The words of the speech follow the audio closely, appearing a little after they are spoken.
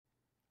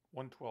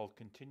112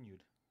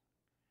 continued.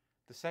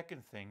 The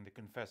second thing the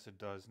confessor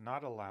does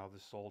not allow the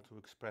soul to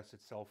express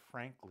itself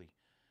frankly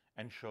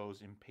and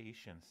shows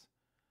impatience.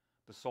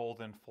 The soul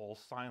then falls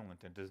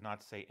silent and does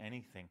not say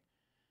anything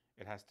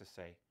it has to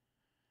say,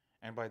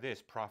 and by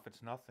this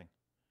profits nothing.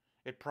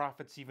 It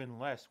profits even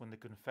less when the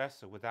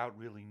confessor, without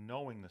really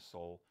knowing the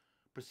soul,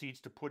 proceeds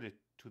to put it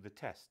to the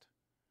test.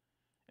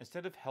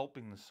 Instead of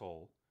helping the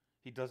soul,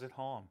 he does it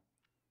harm.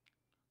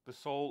 The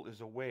soul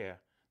is aware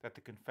that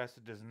the confessor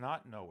does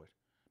not know it,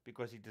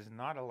 because he does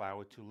not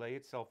allow it to lay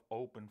itself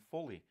open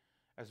fully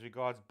as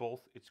regards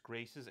both its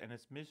graces and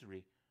its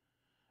misery.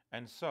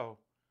 And so,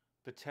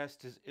 the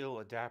test is ill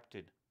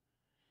adapted.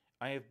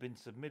 I have been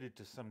submitted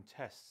to some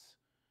tests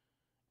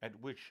at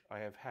which I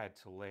have had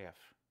to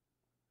laugh.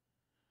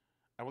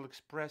 I will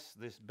express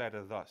this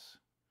better thus.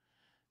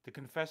 The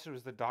confessor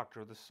is the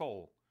doctor of the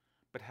soul,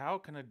 but how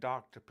can a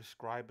doctor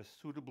prescribe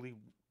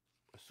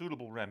a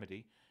suitable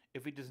remedy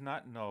if he does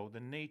not know the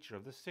nature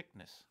of the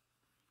sickness?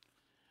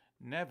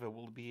 Never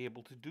will he be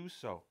able to do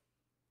so,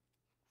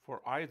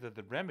 for either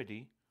the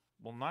remedy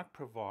will not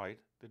provide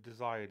the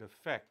desired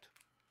effect,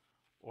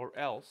 or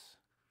else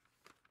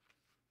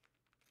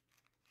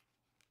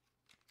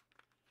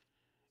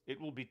it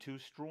will be too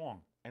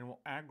strong and will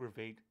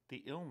aggravate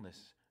the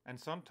illness, and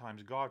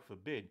sometimes, God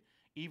forbid,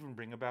 even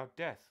bring about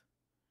death.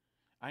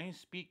 I am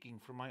speaking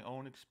from my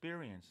own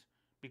experience,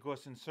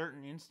 because in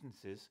certain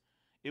instances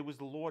it was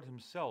the Lord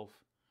himself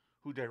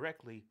who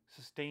directly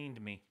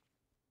sustained me.